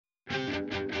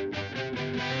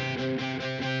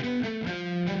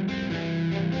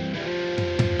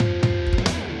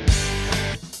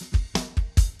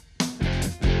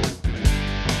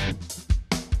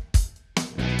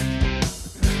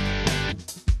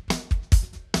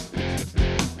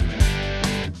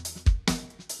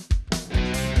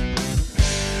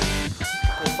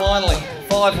Finally,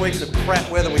 5 weeks of crap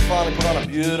weather, we finally put on a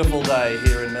beautiful day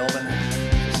here in Melbourne.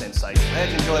 Sensational. How'd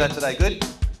you enjoy that today? Good?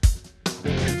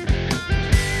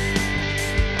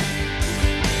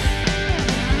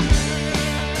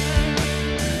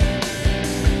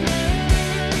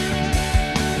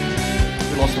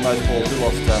 We lost the most balls, we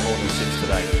lost more than 6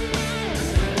 today.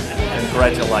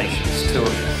 Congratulations, 2 of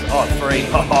us. Oh, 3.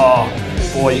 Oh,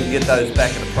 boy, you can get those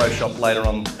back at the pro shop later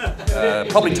on,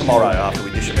 probably tomorrow after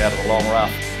we dish them out of the long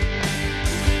rough.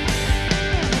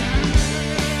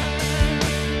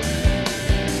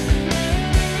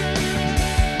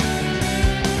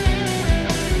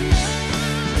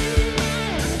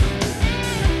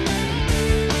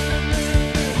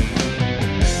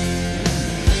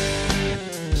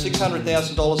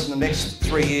 $600,000 in the next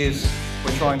 3 years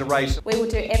we're trying to raise. We will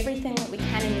do everything that we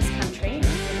can in this country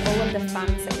with all of the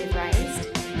funds that we've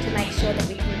raised to make sure that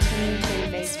we continue to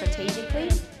invest strategically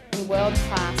in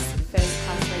world-class,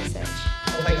 first-class research.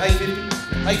 I'll take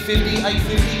 850, 850,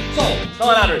 850, sold,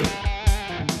 900.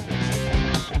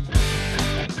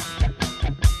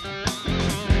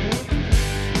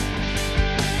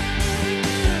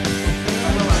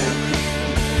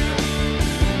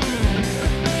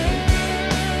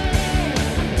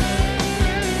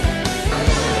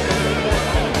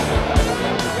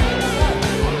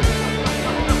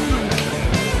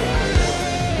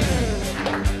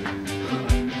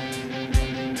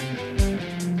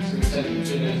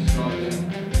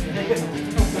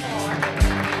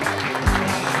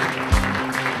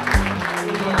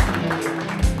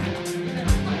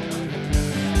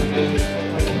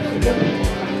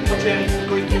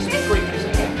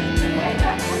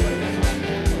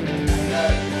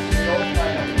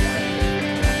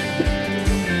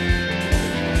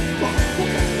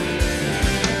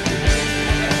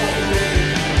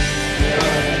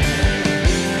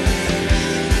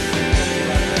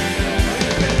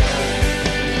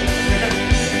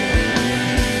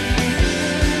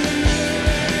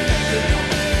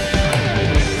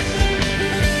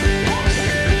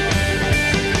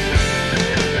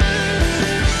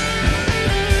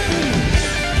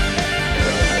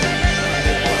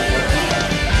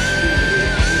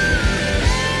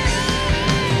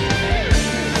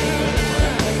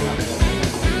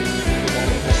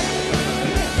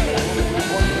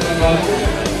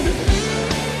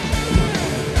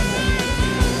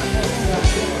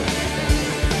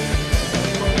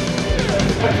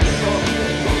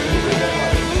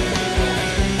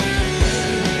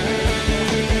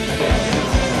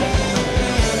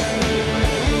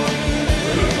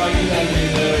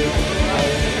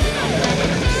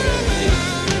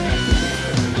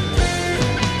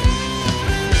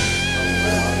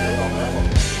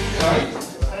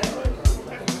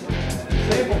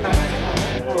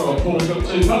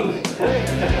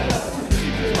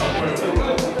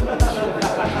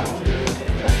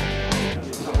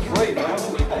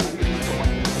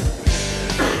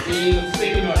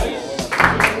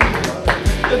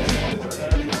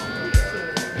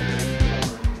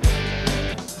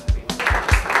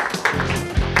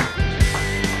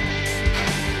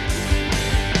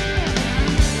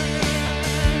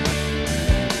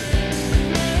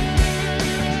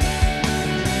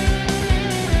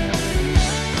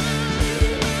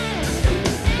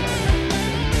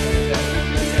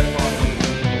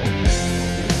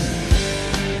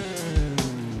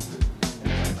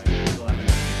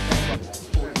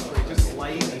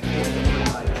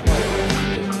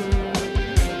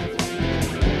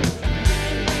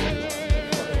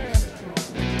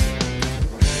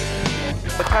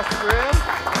 Fantastic round.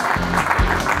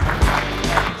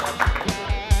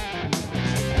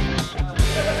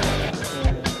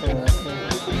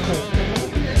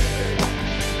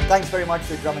 Thanks very much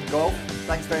to Drummond Golf.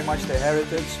 Thanks very much to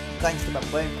Heritage. Thanks to my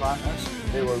playing partners.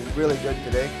 They were really good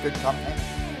today. Good company.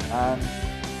 And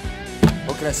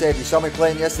what can I say? If you saw me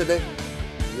playing yesterday,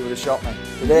 you would have shot me.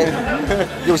 Today,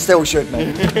 you'll still shoot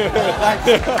me.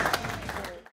 Thanks.